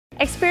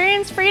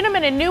Experience freedom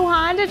in a new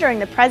Honda during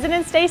the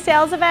President's Day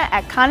sales event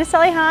at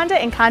Conicelli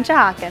Honda in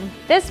Conshohocken.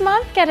 This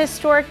month, get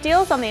historic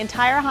deals on the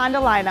entire Honda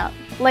lineup.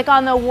 Like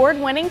on the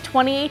award-winning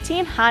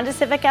 2018 Honda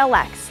Civic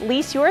LX,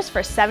 lease yours for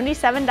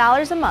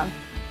 $77 a month.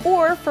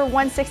 Or for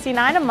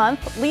 $169 a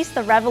month, lease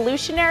the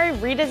revolutionary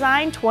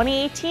redesigned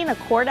 2018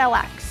 Accord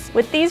LX.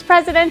 With these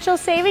presidential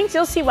savings,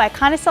 you'll see why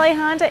Conicelli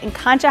Honda in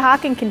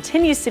Conshohocken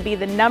continues to be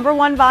the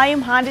 #1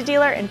 volume Honda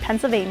dealer in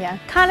Pennsylvania.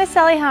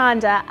 Conicelli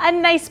Honda, a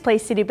nice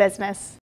place to do business.